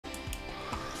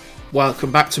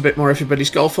Welcome back to a bit more Everybody's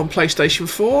Golf on PlayStation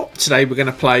 4. Today we're going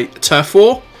to play Turf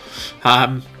War.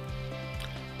 I've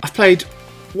played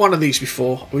one of these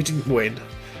before. We didn't win.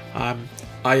 I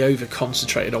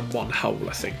over-concentrated on one hole,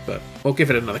 I think, but we'll give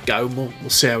it another go and we'll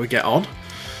see how we get on.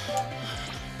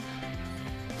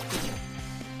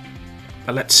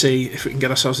 But let's see if we can get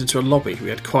ourselves into a lobby. We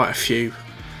had quite a few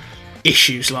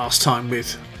issues last time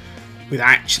with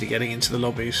actually getting into the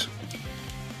lobbies.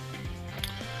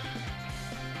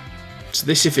 So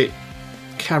this, if it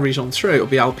carries on through, it'll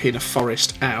be Alpina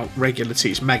Forest out, regular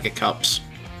T's Mega Cups.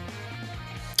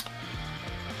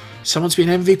 Someone's been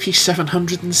MVP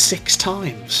 706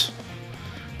 times.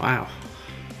 Wow.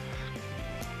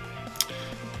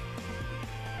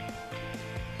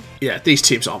 Yeah, these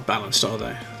teams aren't balanced, are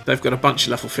they? They've got a bunch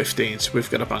of level 15s. We've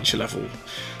got a bunch of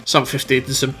some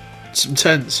 15s and some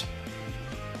 10s.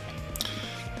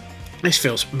 This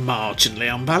feels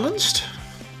marginally unbalanced.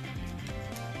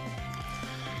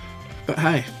 But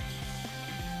hey,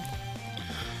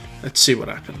 let's see what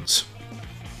happens.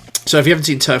 So if you haven't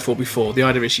seen Turf War before, the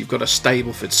idea is you've got a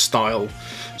Stableford style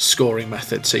scoring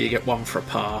method. So you get 1 for a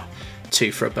par,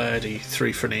 2 for a birdie,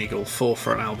 3 for an eagle, 4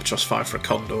 for an albatross, 5 for a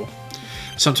condor.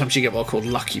 Sometimes you get what are called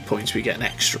lucky points, where you get an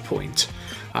extra point.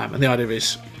 And the idea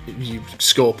is you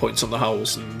score points on the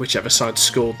holes, and whichever side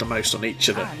scored the most on each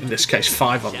of the, in this case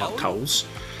 5 unlocked holes,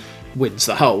 wins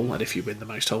the hole. And if you win the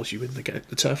most holes, you win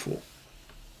the Turf War.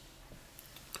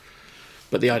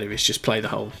 But the idea is just play the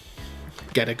hole,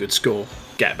 get a good score,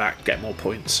 get back, get more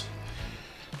points.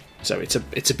 So it's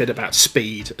a bit about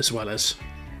speed as well as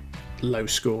low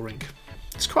scoring.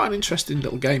 It's quite an interesting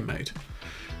little game mode.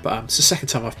 But it's the second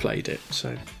time I've played it,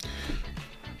 so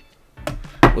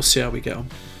we'll see how we get on.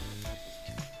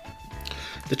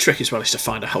 The trick as well is to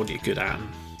find a hole you're good at and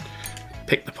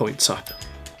pick the points up.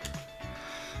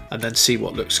 And then see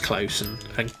what looks close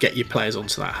and get your players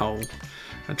onto that hole.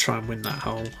 And try and win that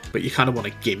hole, but you kind of want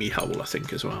a gimme hole, I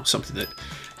think, as well. Something that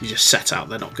you just set out.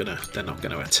 They're not gonna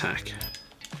attack.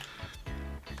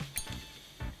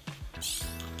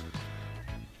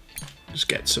 Just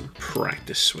get some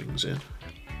practice swings in.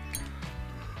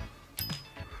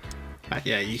 And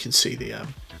yeah, you can see the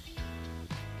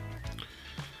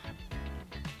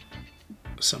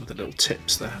some of the little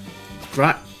tips there.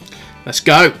 Right, let's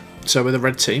go. So we're the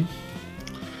red team.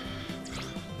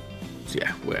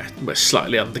 Yeah, we're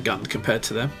slightly undergunned compared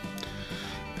to them,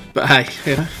 but hey,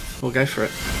 you know, we'll go for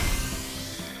it.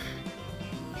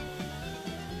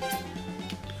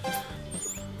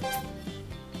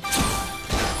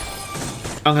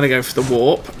 I'm gonna go for the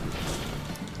warp.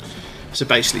 So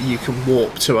basically, you can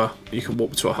warp to a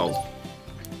hole.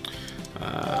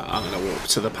 I'm gonna warp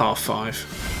to the par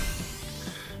 5.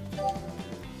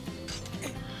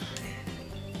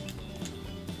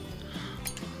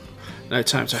 No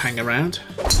time to hang around.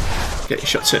 Get your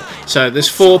shots in. So there's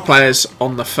 4 players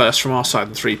on the first from our side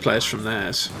and 3 players from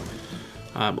theirs.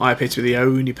 I appear to be the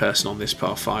only person on this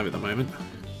par 5 at the moment.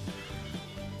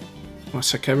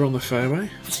 That's okay, we're on the fairway.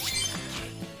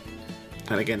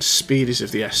 And again, speed is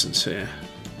of the essence here.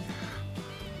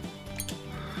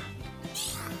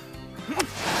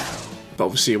 But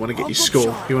obviously you want to get your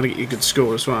score. You want to get your good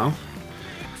score as well.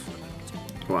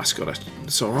 Oh,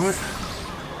 that's alright.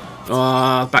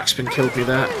 Oh, backspin killed me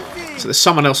there. So there's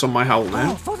someone else on my hole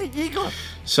now.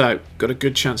 So, got a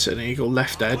good chance at an eagle.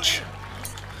 Left edge.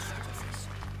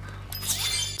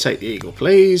 Take the eagle,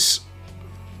 please.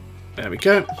 There we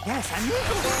go.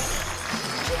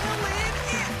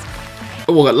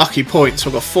 Oh, we've got lucky points.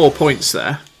 We've got 4 points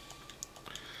there.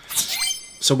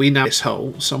 So we know this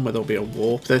hole. Somewhere there'll be a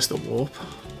warp. There's the warp.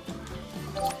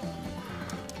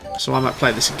 So I might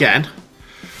play this again.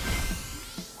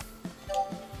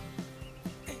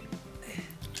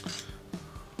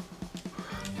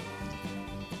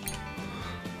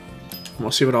 We'll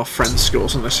see what our friend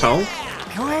scores on this hole.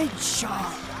 Great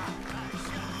shot.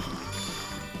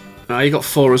 Oh, you got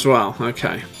 4 as well.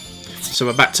 Okay. So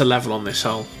we're back to level on this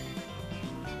hole.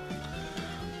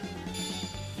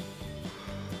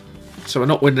 So we're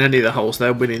not winning any of the holes.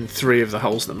 They're winning 3 of the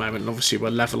holes at the moment. And obviously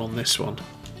we're level on this one.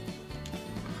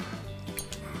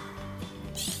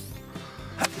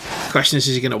 The question is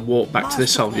he going to walk back to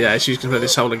this hole? Yeah, he's going to play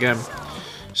this hole again.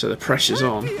 So the pressure's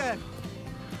on.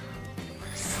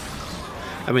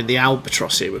 I mean, the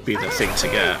albatross here would be the thing to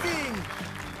get.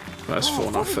 That's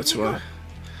 4.5 foot away.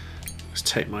 Let's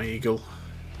take my eagle.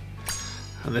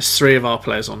 And there's 3 of our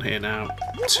players on here now.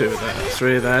 2 of theirs,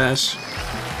 3 of theirs.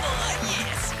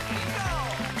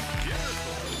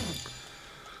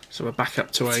 So we're back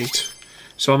up to 8.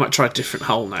 So I might try a different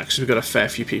hole now because we've got a fair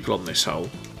few people on this hole.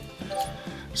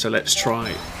 So let's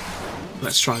try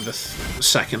the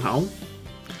second hole.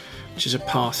 which is a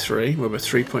par 3, where we're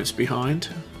 3 points behind.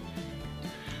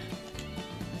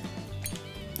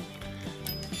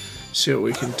 See what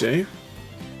we can do.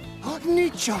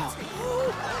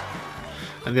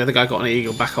 And the other guy got an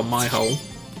eagle back on my hole.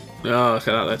 Oh, look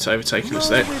at that, that's overtaking us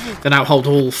there. They now hold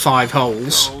all 5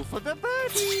 holes.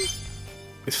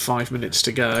 With 5 minutes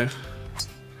to go.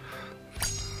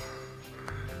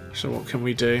 So what can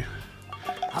we do?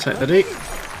 Take the D.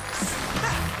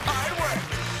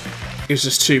 Gives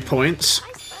us 2 points.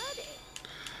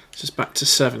 This is back to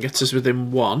 7. Gets us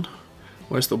within 1.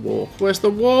 Where's the warp? Where's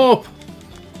the warp?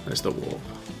 There's the warp.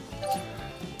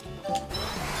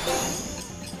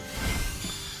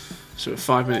 So with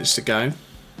 5 minutes to go.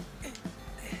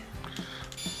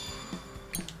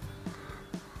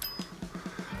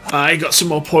 I got some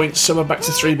more points, so we're back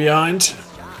to 3 behind.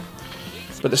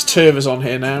 But there's 2 of us on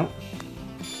here now.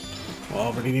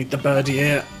 Oh, I really need the birdie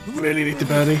here. Really need the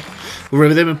birdie. We're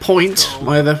within a point.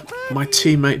 My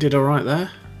teammate did alright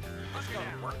there.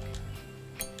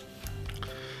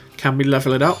 Can we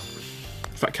level it up?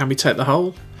 In fact, can we take the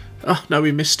hole? Oh, no,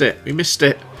 we missed it. We missed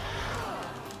it.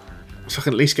 So I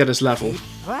can at least get us level.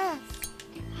 Come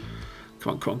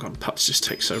on, come on, come on. Putts just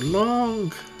take so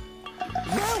long.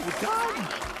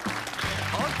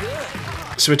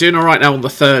 So we're doing alright now on the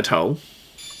 3rd hole.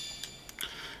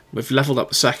 We've levelled up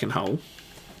the 2nd hole.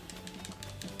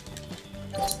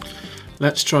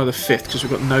 Let's try the 5th, because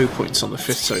we've got no points on the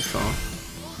 5th so far.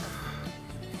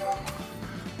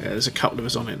 Yeah, there's a couple of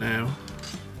us on it now.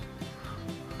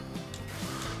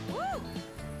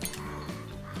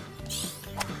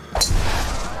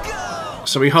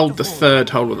 So we hold the 3rd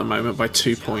hole at the moment by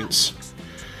 2 points.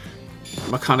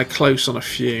 We're kind of close on a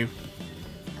few.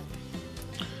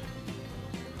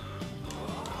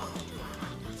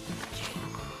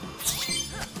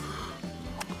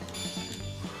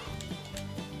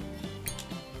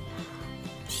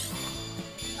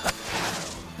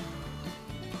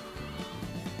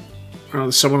 Oh,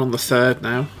 there's someone on the 3rd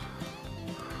now.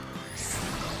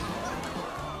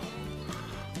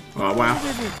 Oh wow.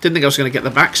 Didn't think I was going to get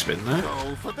the backspin there.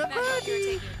 I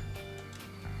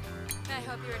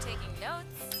hope you were taking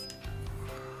notes.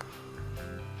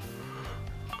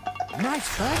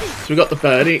 Nice birdie. So we got the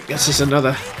birdie. Gets us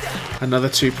another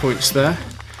 2 points there.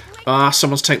 Ah,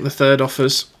 someone's taken the 3rd off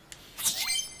us.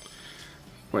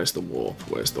 Where's the warp?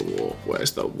 Where's the warp?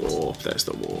 Where's the warp? There's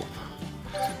the warp.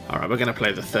 Alright, we're going to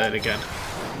play the 3rd again.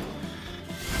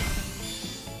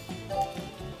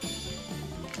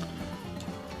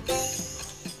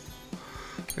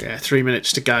 Yeah, 3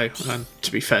 minutes to go, and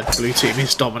to be fair, the blue team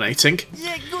is dominating.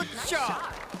 Yeah, good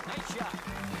shot.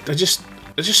 They're just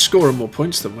scoring more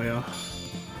points than we are.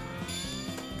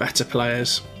 Better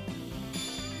players.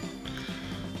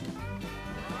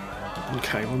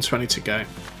 Okay, 120 to go.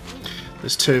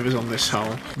 There's 2 of us on this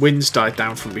hole. Wind's died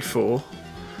down from before.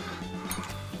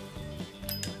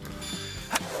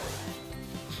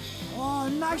 Oh,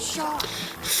 nice shot.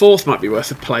 4th might be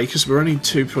worth a play because we're only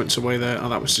 2 points away there. Oh,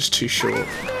 that was just too short.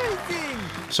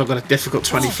 So I've got a difficult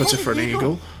 20-footer for an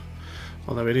eagle.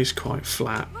 Although it is quite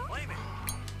flat.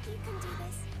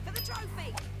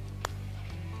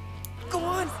 Go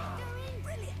on.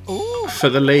 For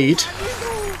the lead.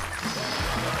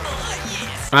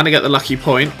 And I get the lucky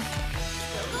point.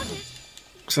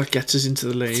 So that gets us into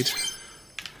the lead.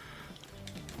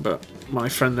 But my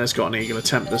friend there's got an eagle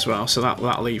attempt as well, so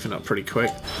that'll even up pretty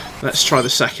quick. Let's try the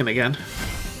 2nd again.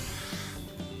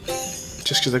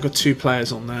 Just because they've got 2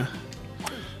 players on there.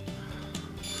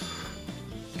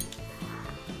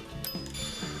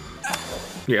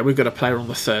 Yeah, we've got a player on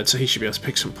the 3rd, so he should be able to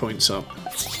pick some points up.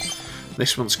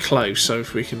 This one's close, so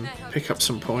if we can pick up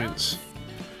some points.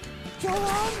 Go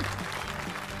on.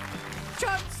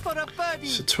 Chance for a birdie.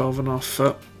 So 12.5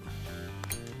 foot.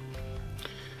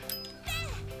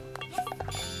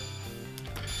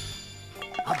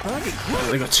 A birdie.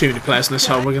 They've got too many players in this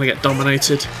hole, we're going to get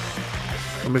dominated.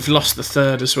 And we've lost the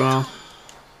 3rd as well.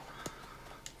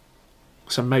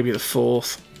 So maybe the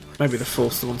 4th. Maybe the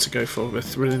 4th's the one to go for. We're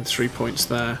within 3 points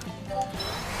there.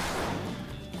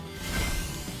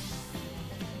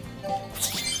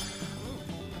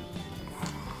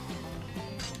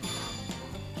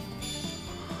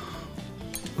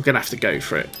 We're going to have to go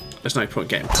for it. There's no point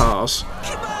getting pars.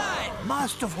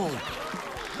 Masterful.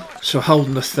 So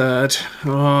holding the 3rd.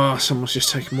 Oh, someone's just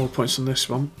taking more points on this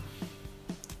one.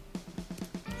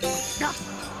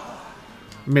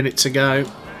 Minute to go.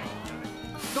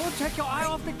 Don't take your eye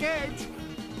off the gauge.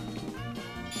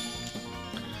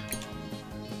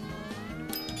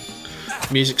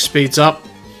 Music speeds up.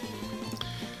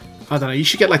 I don't know, you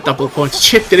should get like double points.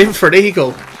 Chipped it in for an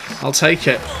eagle. I'll take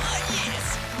it.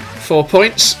 4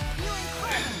 points.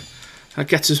 That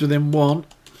gets us within 1.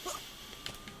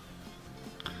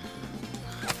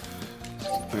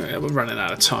 Yeah, we're running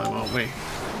out of time, aren't we?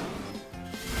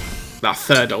 That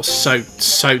third hole's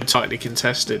so tightly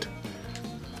contested.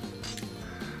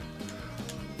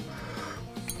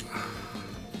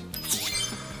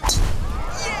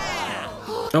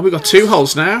 Oh, we've got 2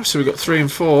 holes now, so we've got 3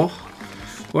 and 4.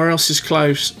 Where else is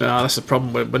close? No, that's the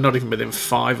problem. We're not even within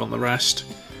 5 on the rest.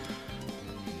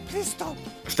 Please stop.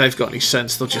 If they've got any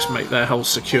sense, they'll just make their holes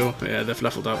secure. Yeah, they've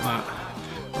leveled up that.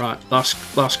 Right,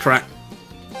 last crack.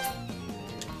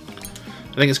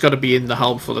 I think it's got to be in the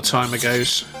hole before the timer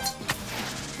goes.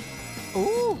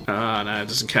 Ooh. Ah, no, it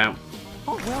doesn't count.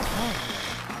 Oh, well done.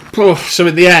 Oh, so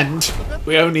in the end,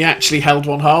 we only actually held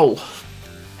 1 hole.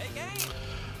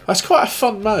 That's quite a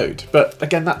fun mode, but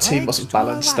again, that team wasn't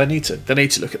balanced. They need to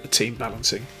look at the team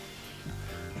balancing.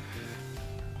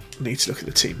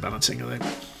 I think.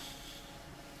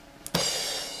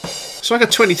 So I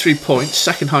got 23 points,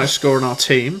 second highest score on our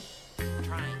team.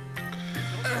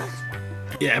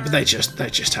 Yeah, but they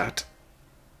just had.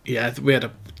 Yeah, we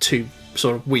had 2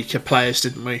 sort of weaker players,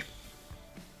 didn't we?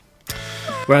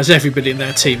 Whereas everybody in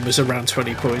their team was around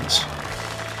 20 points.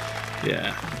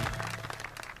 Yeah.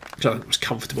 Which I think was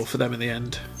comfortable for them in the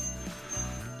end.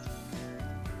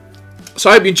 So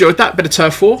I hope you enjoyed that bit of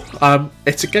Turf War.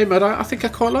 It's a game mode I think I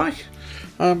quite like.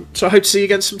 So I hope to see you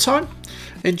again sometime.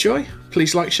 Enjoy.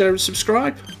 Please like, share and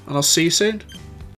subscribe. And I'll see you soon.